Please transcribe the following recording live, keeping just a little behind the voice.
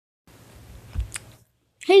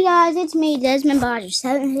Hey guys, it's me, Desmond Bodger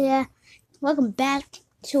 7 here. Welcome back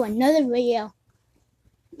to another video.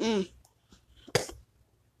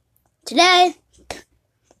 Today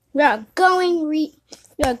we are going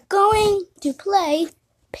to play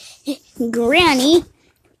Granny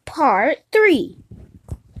Part 3.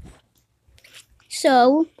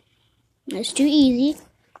 So let's do easy.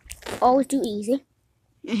 Always do easy.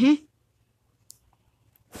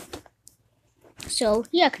 So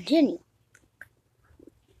yeah, continue.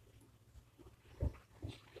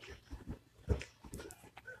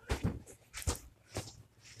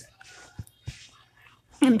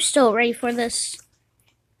 I'm still ready for this.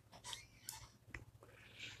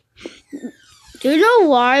 Do you know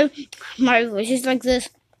why my voice is like this?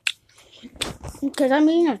 Because I'm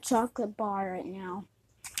eating a chocolate bar right now.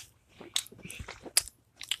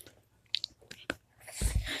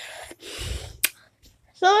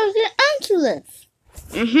 So let's get into this.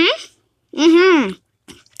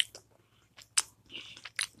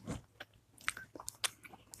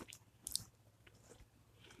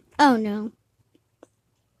 Oh no.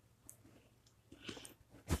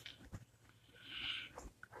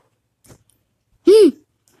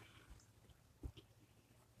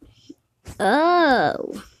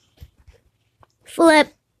 Oh.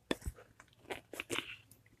 Flip.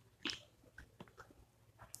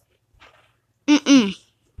 You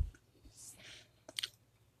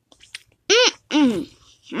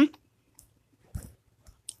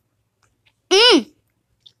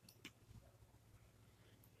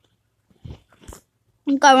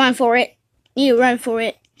gotta run for it. You run for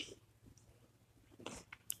it.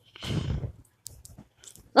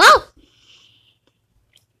 Oh!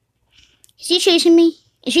 Is he chasing me?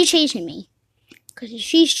 Is she chasing me? Because if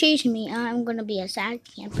she's chasing me, I'm gonna be a sad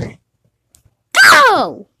camper.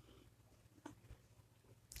 Go!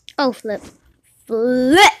 Oh, flip.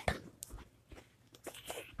 Flip!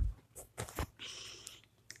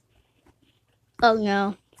 Oh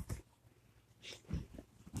no.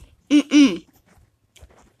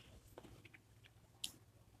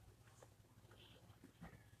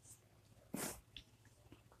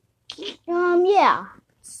 Yeah.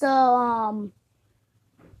 So,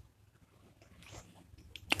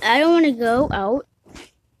 I don't want to go out.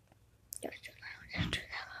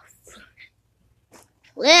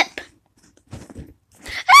 Flip.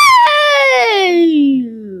 Hey!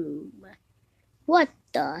 What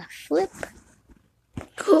the flip?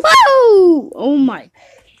 Whoa! Oh my.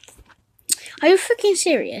 Are you freaking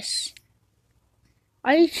serious?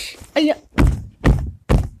 Are you?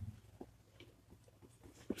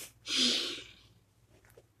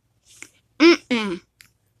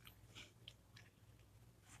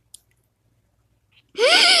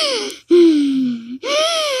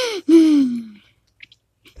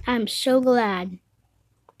 I'm so glad.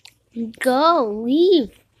 Go,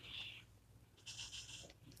 leave.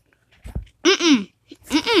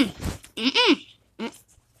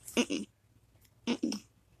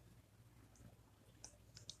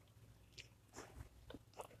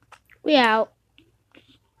 We out.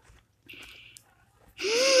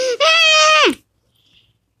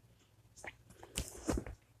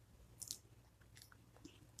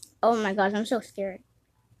 Oh my gosh, I'm so scared.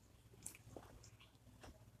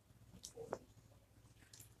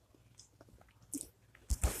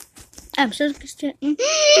 I'm so scared.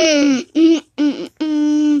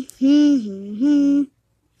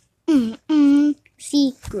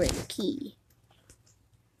 Secret key.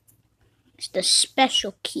 It's the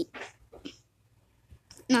special key.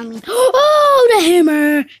 I mean, oh, the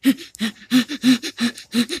hammer!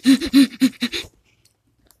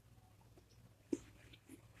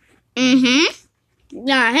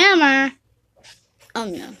 The hammer. Oh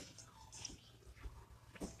no.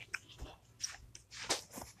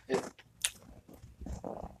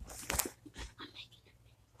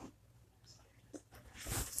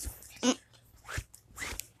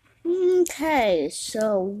 Okay,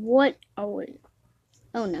 so what are we?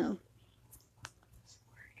 Oh no.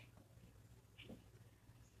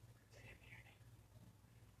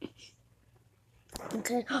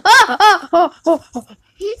 Okay.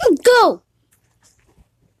 Go!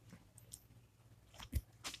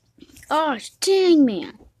 Oh, dang,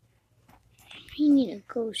 man. I need to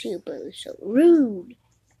go see, but it was so rude.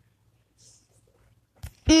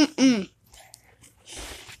 I'm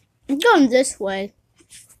going this way.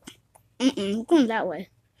 I'm going that way.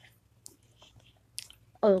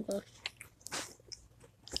 Oh, gosh.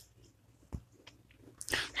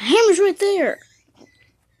 The hammer's right there.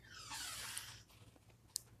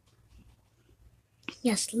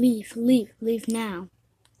 Yes, leave now.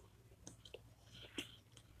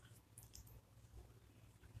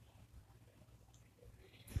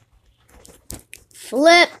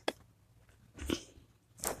 Flip.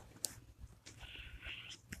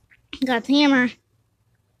 Got the hammer.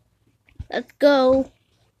 Let's go.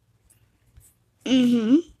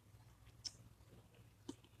 Mm-mm.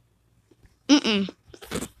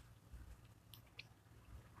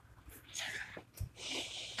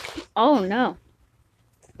 Oh no.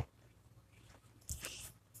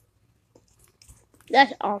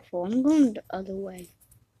 That's awful. I'm going the other way.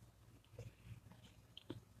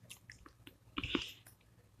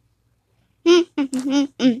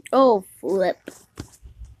 Oh, flip.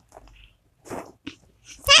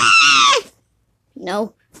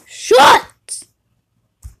 No. Shut!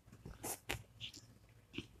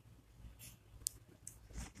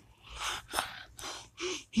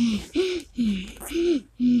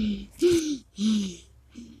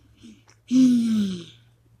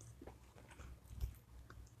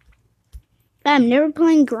 I'm never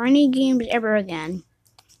playing grindy games ever again.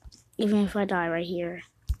 Even if I die right here.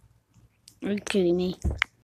 Are you kidding me?